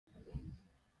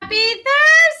Happy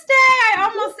Thursday! I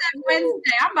almost said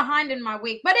Wednesday. I'm behind in my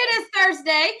week, but it is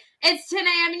Thursday. It's 10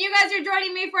 a.m. and you guys are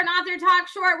joining me for an author talk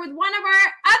short with one of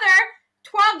our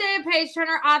other 12-day page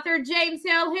turner author, James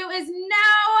Hill, who is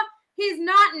he's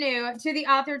not new to the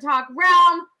author talk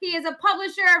realm. He is a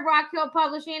publisher of Rock Hill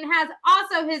Publishing, has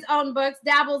also his own books,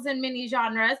 dabbles in many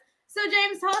genres. So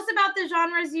James, tell us about the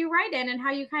genres you write in and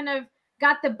how you kind of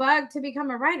got the bug to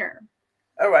become a writer.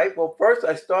 All right. Well, first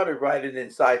I started writing in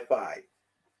sci-fi.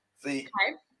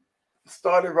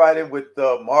 Started writing with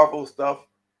Marvel stuff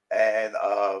and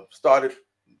started,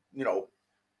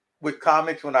 with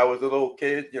comics when I was a little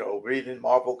kid, reading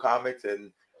Marvel comics,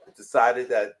 and decided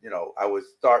that, I would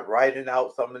start writing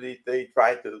out some of these things,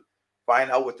 trying to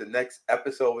find out what the next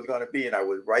episode was going to be. And I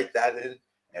would write that in,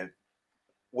 and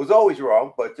was always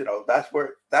wrong, but that's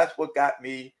what got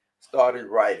me started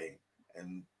writing.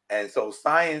 And so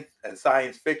science and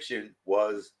science fiction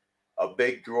was a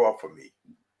big draw for me.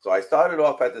 So I started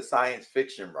off as a science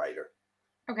fiction writer.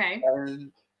 Okay.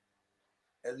 And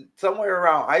somewhere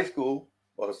around high school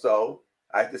or so,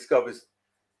 I discovered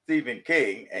Stephen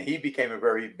King, and he became a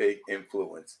very big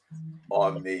influence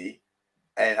on me.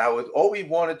 And I was always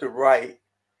wanted to write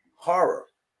horror,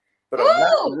 but I'm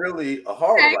not really a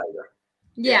horror writer.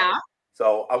 Yeah.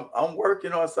 So I'm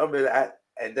working on some of that.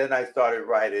 And then I started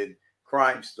writing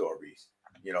crime stories,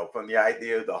 from the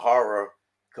idea of the horror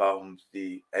comes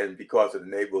and because of the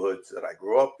neighborhoods that I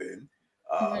grew up in,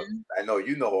 I know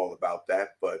you know all about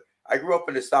that, but I grew up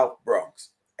in the South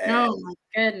Bronx. And oh my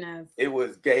goodness. It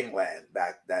was gangland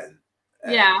back then.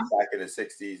 Yeah. Back in the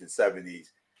 60s and 70s.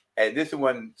 And this is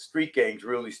when street gangs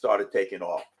really started taking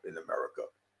off in America.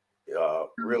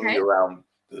 Really around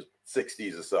the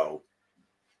 60s or so.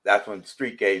 That's when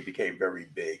street gangs became very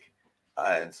big.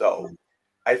 And so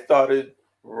I started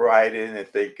writing and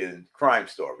thinking crime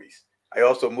stories. I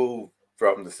also moved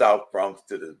from the South Bronx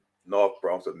to the North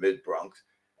Bronx or Mid Bronx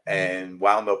and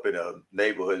wound up in a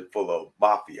neighborhood full of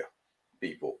mafia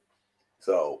people.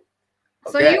 So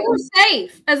you were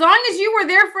safe. As long as you were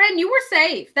their friend, you were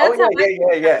safe. That's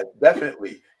yeah,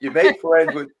 definitely. You make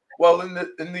friends with,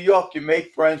 in New York, you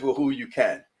make friends with who you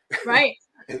can. Right.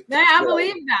 Yeah, I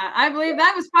believe that. I believe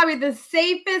that was probably the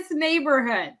safest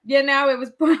neighborhood. It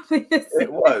was probably the safest.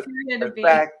 It was. In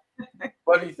fact,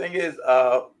 funny thing is,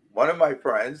 one of my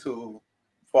friends whose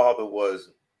father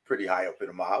was pretty high up in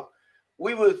the mob,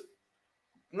 we was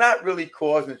not really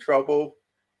causing trouble,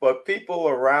 but people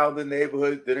around the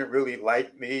neighborhood didn't really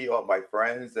like me or my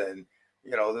friends. And,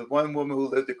 there's one woman who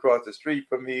lived across the street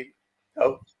from me.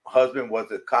 Her husband was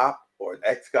a cop or an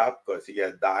ex-cop because he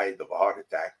had died of a heart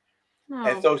attack. Oh.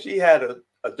 And so she had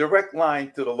a direct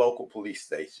line to the local police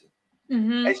station.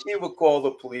 Mm-hmm. And she would call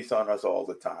the police on us all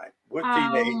the time. We're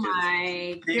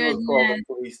teenagers. She would call the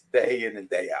police day in and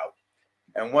day out.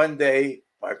 And one day,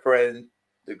 my friend,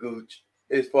 the Gooch,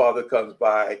 his father comes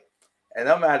by, and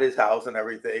I'm at his house and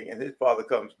everything. And his father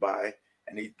comes by,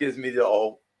 and he gives me the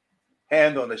old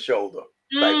hand on the shoulder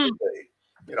type of thing.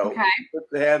 Put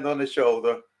the hand on the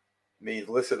shoulder means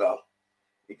listen up.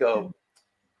 He goes,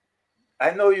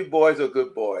 I know you boys are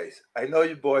good boys. I know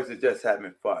you boys are just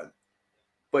having fun.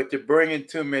 But you're bringing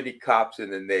too many cops in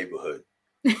the neighborhood.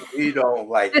 We don't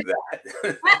like that.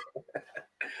 Okay,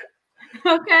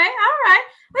 all right.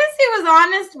 At least he was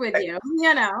honest with you.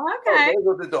 Okay. Oh, there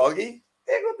goes the doggy.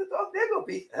 There goes the dog. There goes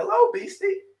Beastie. Hello,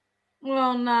 Beastie.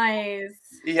 Well, nice.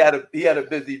 He had a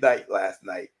busy night last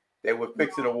night. They were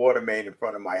fixing a water main in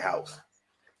front of my house.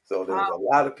 So there was a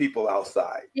lot of people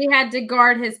outside. He had to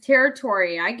guard his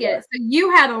territory. I get it. So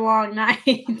you had a long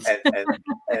night.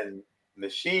 and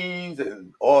machines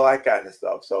and all that kind of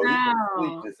stuff. So he didn't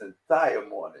sleep this entire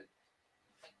morning.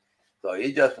 So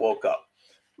he just woke up.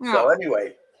 So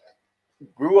anyway,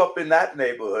 grew up in that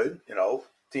neighborhood,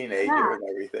 teenager and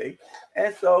everything.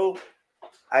 And so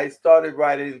I started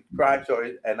writing crime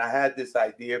stories, and I had this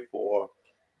idea for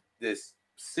this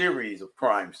series of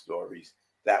crime stories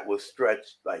that was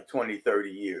stretched like 20,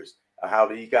 30 years. How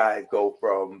these guys go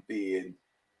from being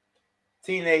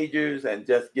teenagers and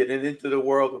just getting into the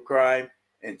world of crime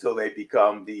until they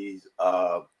become these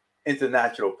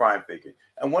international crime figures.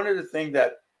 And one of the things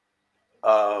that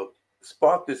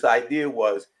sparked this idea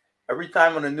was every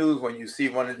time on the news when you see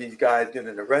one of these guys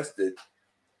getting arrested,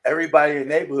 everybody in the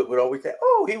neighborhood would always say,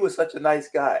 oh, he was such a nice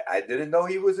guy. I didn't know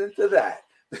he was into that.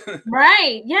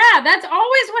 Right. Yeah, that's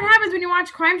always what happens when you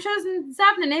watch crime shows and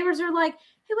stuff. And the neighbors are like,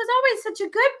 he was always such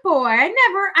a good boy.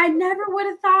 I never would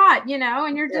have thought,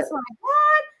 and you're just like,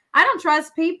 what? I don't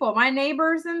trust people, my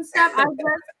neighbors and stuff. I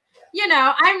just,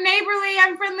 I'm neighborly,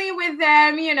 I'm friendly with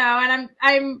them, and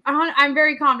I'm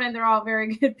very confident they're all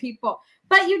very good people.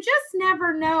 But you just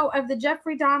never know of the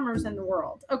Jeffrey Dahmers in the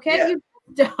world. Okay, Yeah. you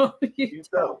don't. You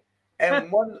don't.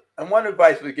 And one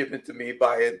advice was given to me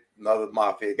by another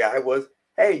mafia guy was,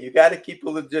 hey, you got to keep a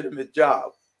legitimate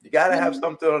job. You got to have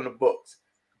something on the books,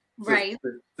 right?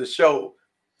 To show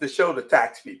the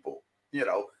tax people. You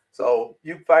know, so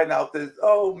you find out that,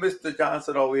 oh, Mr.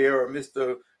 Johnson over here, or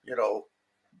Mr.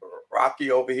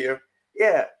 Rocky over here,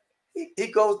 yeah, he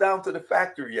goes down to the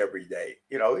factory every day.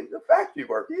 You know, he's a factory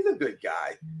worker. He's a good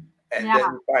guy. And then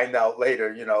you find out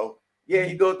later, yeah,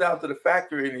 he goes down to the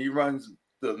factory and he runs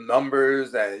the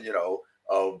numbers and,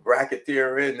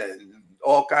 bracketeering and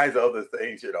all kinds of other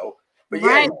things, But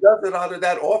yeah, he does it out of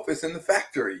that office in the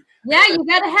factory. Yeah, you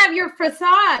got to have your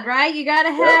facade, right? You got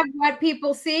to have what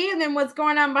people see and then what's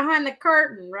going on behind the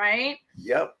curtain, right?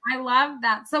 Yep. I love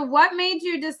that. So what made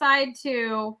you decide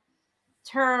to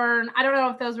turn, I don't know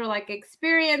if those were like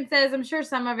experiences. I'm sure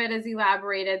some of it is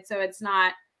elaborated, so it's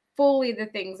not fully the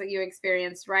things that you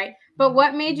experienced, right? But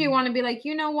what made you want to be like,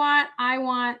 you know what? I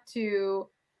want to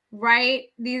write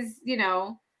these,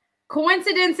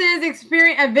 coincidences,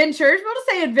 adventures. We'll just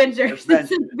say adventures.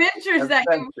 Adventures that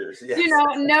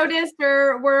you noticed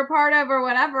or were a part of or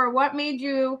whatever. What made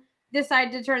you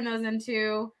decide to turn those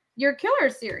into your killer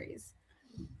series?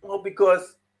 Well,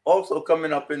 because also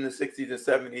coming up in the 60s and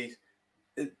 70s,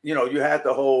 you had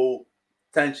the whole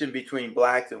tension between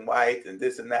blacks and whites and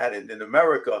this and that. And in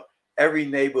America, every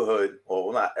neighborhood,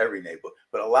 well, not every neighborhood,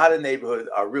 but a lot of neighborhoods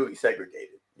are really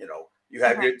segregated. You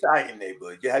have your Italian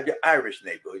neighborhood, you have your Irish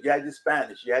neighborhood, you have your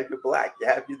Spanish, you have your black, you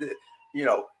have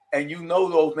your, and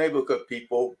those neighborhood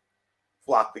people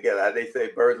flock together. They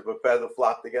say birds of a feather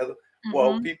flock together. Mm-hmm.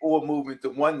 Well, people will move into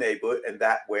one neighborhood, and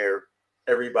that's where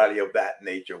everybody of that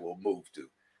nature will move to.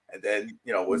 And then,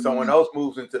 when someone else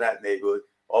moves into that neighborhood,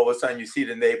 all of a sudden you see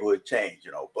the neighborhood change.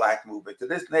 Black move into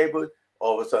this neighborhood,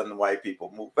 all of a sudden the white people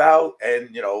move out,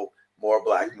 and more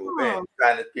black move in.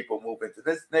 Spanish people move into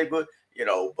this neighborhood,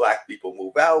 black people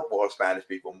move out, more Spanish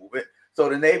people move in. So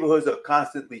the neighborhoods are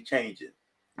constantly changing.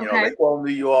 They call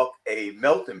New York a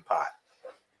melting pot,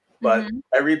 but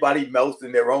everybody melts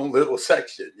in their own little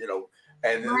section,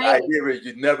 and the idea is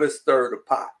you never stir the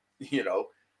pot,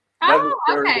 never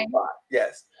stir the pot.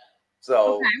 Yes.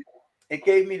 So it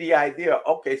gave me the idea,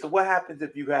 okay, so what happens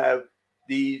if you have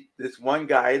this one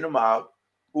guy in the mob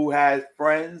who has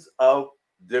friends of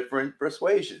different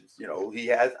persuasions? He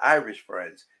has Irish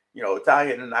friends.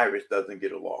 Italian and Irish doesn't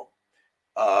get along.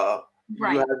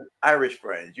 You have Irish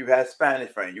friends, you have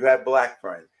Spanish friends, you have black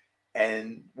friends.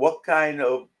 And what kind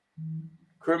of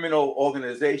criminal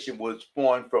organization was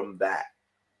formed from that?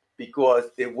 Because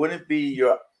it wouldn't be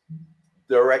your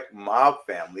direct mob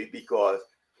family, because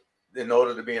in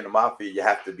order to be in the mafia, you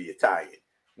have to be Italian,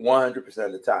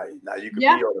 100% Italian. Now, you can be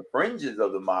on the fringes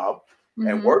of the mob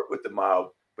and work with the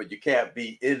mob, but you can't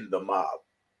be in the mob.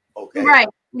 Okay. Right.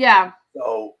 Yeah.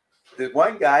 So the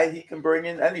one guy, he can bring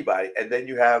in anybody. And then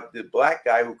you have the black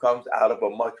guy who comes out of a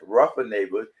much rougher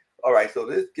neighborhood. All right. So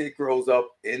this kid grows up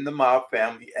in the mob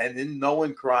family and in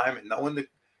knowing crime and knowing the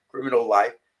criminal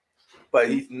life, but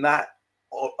he's not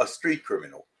a street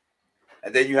criminal.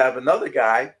 And then you have another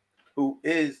guy who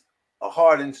is a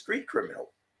hardened street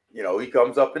criminal. He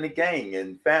comes up in a gang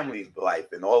and family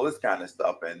life and all this kind of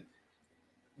stuff. And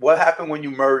what happened when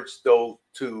you merge those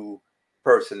two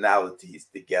personalities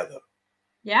together?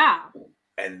 Yeah.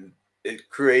 And it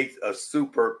creates a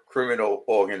super criminal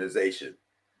organization.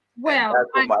 Well, and that's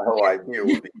what my whole idea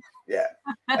would be. Yeah.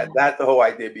 And that's the whole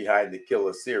idea behind the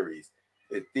Killer series.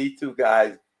 Is these two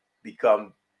guys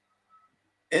become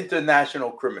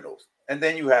international criminals. And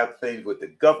then you have things with the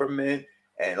government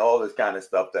and all this kind of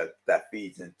stuff that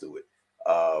feeds into it.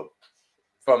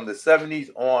 From the 70s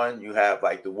on, you have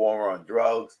like the war on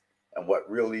drugs and what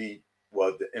really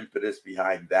was the impetus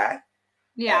behind that.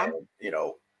 Yeah.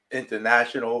 And,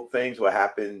 international things what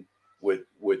happened with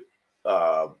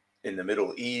in the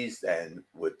Middle East and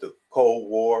with the Cold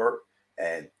War.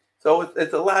 And so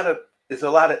it's a lot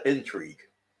of intrigue.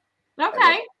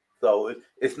 Okay. So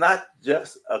it's not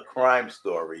just a crime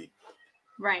story.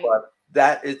 Right. But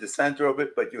that is the center of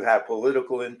it. But you have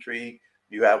political intrigue.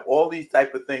 You have all these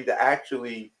type of things that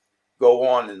actually go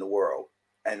on in the world.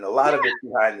 And a lot of it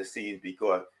behind the scenes,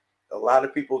 because a lot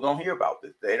of people don't hear about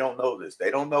this. They don't know this. They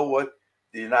don't know what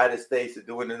the United States is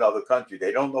doing in other countries.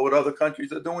 They don't know what other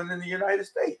countries are doing in the United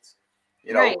States.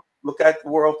 Look at the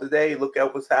world today. Look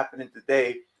at what's happening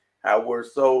today, how we're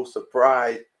so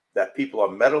surprised that people are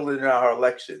meddling in our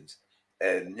elections.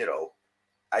 And,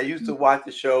 I used to watch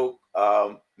the show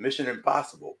Mission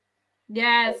Impossible.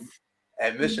 Yes.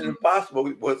 And Mission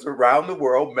Impossible was around the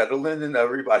world meddling in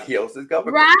everybody else's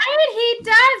government. Right? He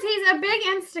does. He's a big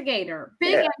instigator.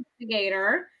 Big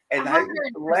instigator. And I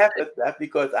used to laugh at that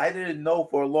because I didn't know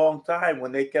for a long time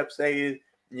when they kept saying,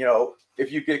 you know,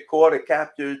 if you get caught or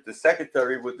captured, the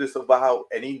secretary would disavow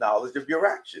any knowledge of your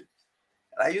action.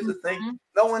 And I used to think,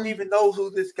 no one even knows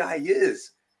who this guy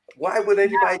is. Why would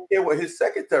anybody care what his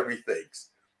secretary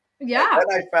thinks? Yeah. And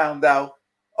then I found out,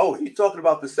 oh, he's talking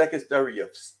about the Secretary of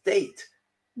State.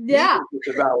 Yeah.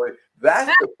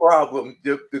 That's the problem.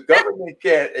 The government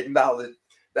can't acknowledge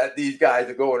that these guys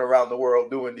are going around the world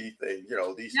doing these things, you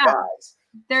know, these spies.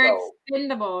 They're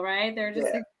expendable, right? They're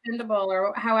just expendable,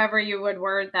 or however you would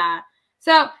word that.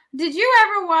 So did you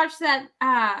ever watch that?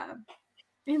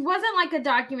 It wasn't like a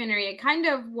documentary. It kind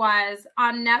of was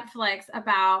on Netflix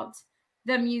about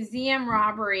the museum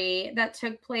robbery that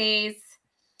took place.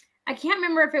 I can't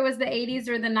remember if it was the 80s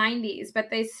or the 90s, but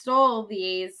they stole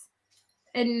these.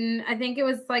 And I think it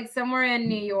was like somewhere in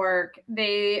New York.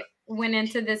 They went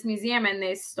into this museum and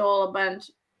they stole a bunch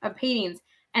of paintings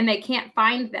and they can't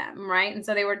find them, right? And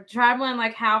so they were traveling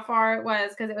like how far it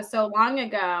was because it was so long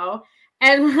ago.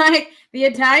 And like the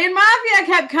Italian mafia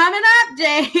kept coming up,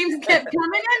 James, kept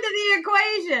coming into the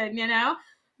equation, you know?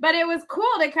 But it was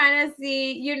cool to kind of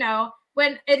see, you know,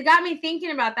 when it got me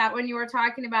thinking about that when you were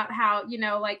talking about how, you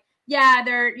know, like, yeah,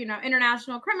 they're, you know,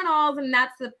 international criminals and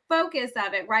that's the focus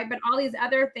of it, right? But all these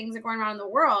other things are going around in the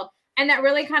world. And that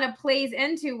really kind of plays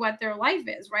into what their life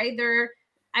is, right?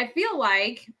 I feel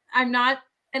like I'm not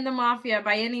in the mafia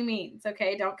by any means.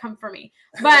 Okay. Don't come for me.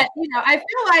 But, you know, I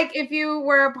feel like if you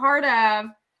were a part of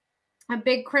a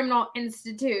big criminal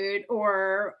institute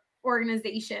or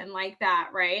organization like that,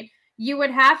 right, you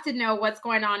would have to know what's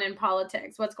going on in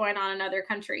politics, what's going on in other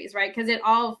countries, right? Because it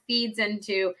all feeds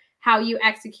into how you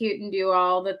execute and do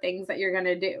all the things that you're going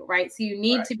to do, right? So you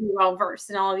need to be well versed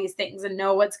in all of these things and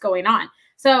know what's going on.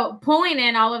 So pulling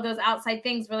in all of those outside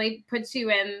things really puts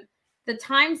you in the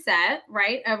time set,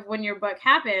 right, of when your book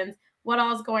happens, what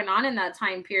all is going on in that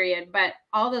time period. But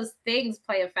all those things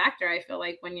play a factor, I feel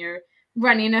like, when you're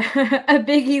running a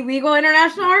big illegal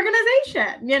international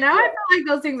organization. You know, I feel like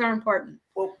those things are important.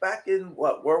 Well, back in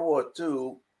World War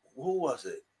II, who was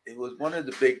it? It was one of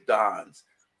the big dons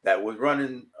that was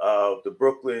running the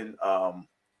Brooklyn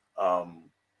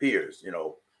piers, you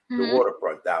know, the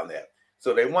waterfront down there.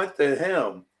 So they went to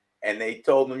him and they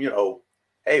told him, you know,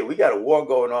 hey, we got a war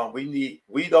going on. We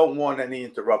don't want any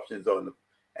interruptions on them.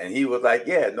 And he was like,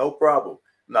 yeah, no problem.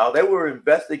 Now they were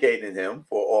investigating him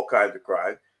for all kinds of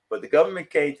crimes, but the government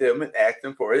came to him and asked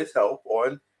him for his help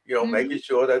on, you know, making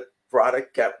sure that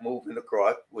product kept moving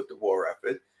across with the war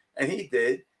effort. And he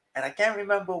did. And I can't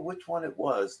remember which one it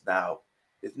was now.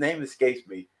 His name escapes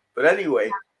me. But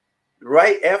anyway,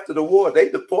 right after the war, they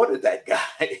deported that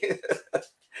guy.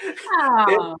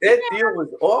 That deal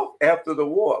was off after the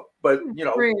war. But, you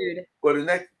know, for the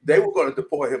next, they were going to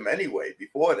deport him anyway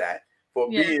before that for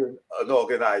being an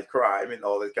organized crime and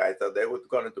all this kind of stuff. They were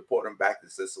going to deport him back to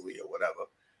Sicily or whatever.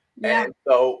 And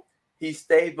so he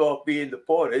stayed off being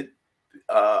deported.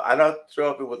 I'm not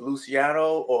sure if it was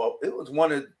Luciano or it was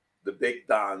one of the big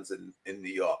dons in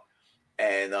New York.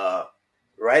 And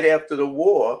right after the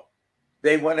war,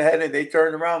 they went ahead and they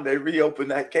turned around, they reopened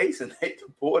that case and they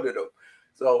deported him.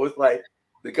 So it's like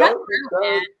the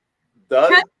government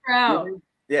does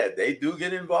they do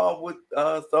get involved with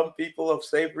some people of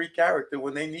savory character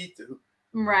when they need to.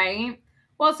 Right.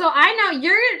 Well, so I know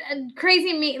you're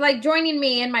crazy me, like joining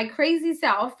me in my crazy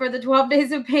self for the 12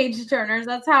 days of page turners.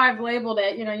 That's how I've labeled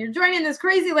it. You know, you're joining this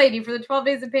crazy lady for the 12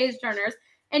 days of page turners.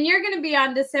 And you're going to be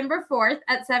on December 4th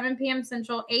at 7 p.m.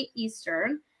 Central, 8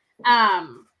 Eastern.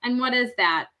 And what is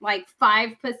that? Like 5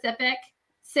 Pacific,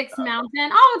 6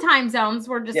 Mountain, all the time zones.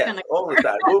 We're just going to all the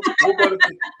time. We're going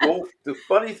to the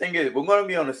funny thing is we're going to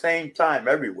be on the same time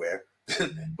everywhere,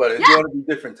 but it's going to be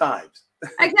different times.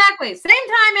 Exactly. Same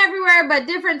time everywhere, but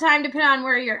different time depending on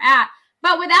where you're at.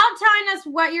 But without telling us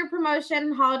what your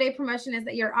promotion, holiday promotion is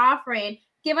that you're offering,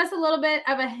 give us a little bit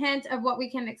of a hint of what we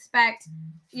can expect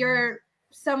you're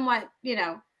somewhat, you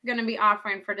know, going to be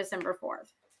offering for December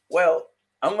 4th. Well,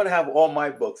 I'm going to have all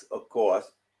my books, of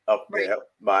course, up there.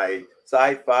 My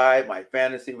sci-fi, my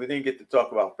fantasy. We didn't get to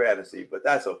talk about fantasy, but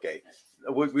that's okay.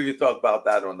 We can talk about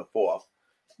that on the 4th.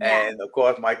 And, of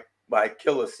course, my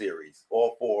Killer series,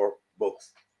 all 4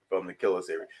 books from the Killer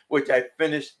series, which I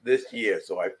finished this year.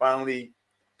 So I finally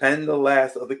penned the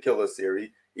last of the Killer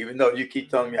series, even though you keep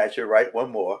telling me I should write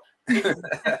one more. I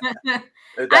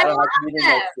love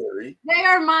them. They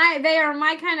are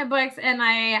my kind of books, and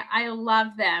I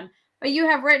love them. But you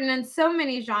have written in so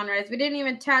many genres. We didn't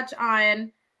even touch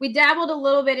on We dabbled a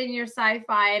little bit in your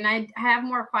sci-fi, and I have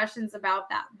more questions about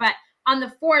that. But on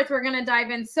the 4th, we're going to dive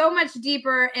in so much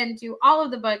deeper into all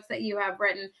of the books that you have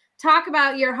written. Talk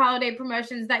about your holiday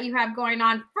promotions that you have going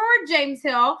on for James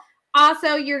Hill.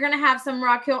 Also, you're going to have some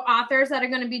Rock Hill authors that are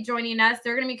going to be joining us.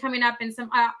 They're going to be coming up in some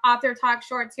author talk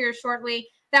shorts here shortly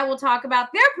that will talk about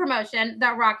their promotion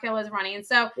that Rock Hill is running.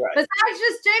 So besides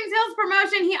just James Hill's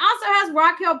promotion, he also has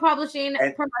Rock Hill Publishing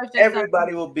promotion.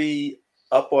 Everybody will be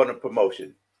up on a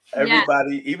promotion.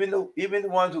 Everybody, even the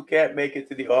ones who can't make it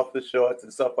to the author shorts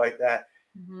and stuff like that,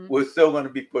 we're still going to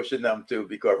be pushing them too,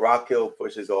 because Rock Hill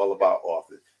pushes all about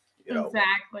authors. You know?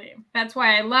 Exactly. That's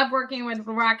why I love working with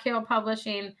Rock Hill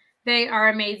Publishing. They are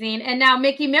amazing. And now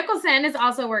Mickey Mickelson is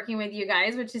also working with you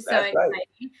guys, which is so exciting.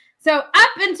 Right. So up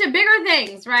into bigger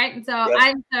things, right? And so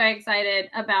I'm so excited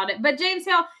about it. But James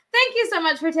Hill, thank you so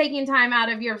much for taking time out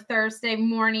of your Thursday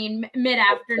morning,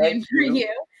 mid-afternoon for you.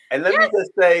 And let me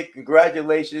just say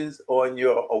congratulations on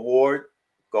your award,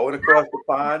 going across the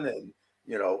pond and,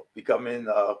 you know, becoming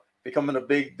a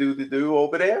big do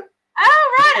over there.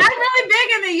 Oh, right. I'm really big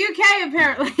in the UK,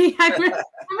 apparently. I'm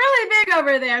really big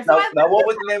over there. So now, what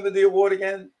was the name of the award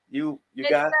again? You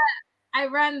got? I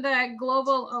run the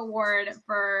Global Award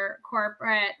for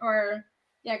corporate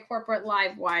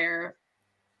Live Wire.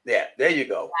 Yeah, there you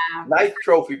go. Yeah. Nice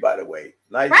trophy, by the way.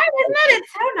 Nice. Right, isn't it?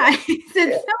 It's so nice.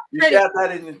 It's so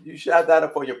pretty. You shot that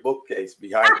up on your bookcase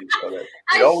behind you, so that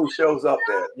it always shows up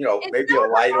there. You know, maybe a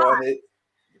light on it.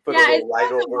 You put a little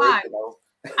light over it. You know.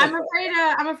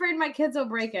 I'm afraid my kids will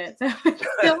break it. So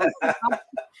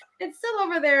it's still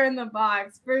over there in the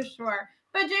box for sure.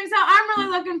 But James, I'm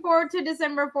really looking forward to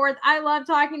December 4th. I love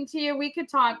talking to you. We could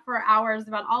talk for hours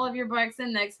about all of your books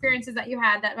and the experiences that you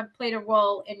had that have played a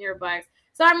role in your books.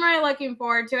 So I'm really looking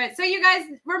forward to it. So you guys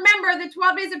remember, the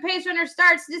 12 Days of Page Turner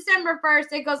starts December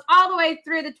 1st. It goes all the way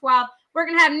through the 12th. We're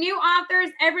going to have new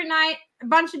authors every night, a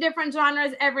bunch of different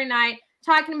genres every night,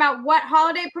 talking about what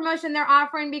holiday promotion they're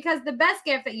offering, because the best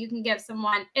gift that you can give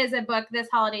someone is a book this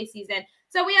holiday season.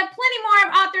 So we have plenty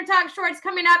more of Author Talk Shorts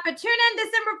coming up, but tune in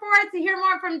December 4th to hear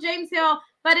more from James Hill.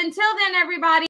 But until then, everybody,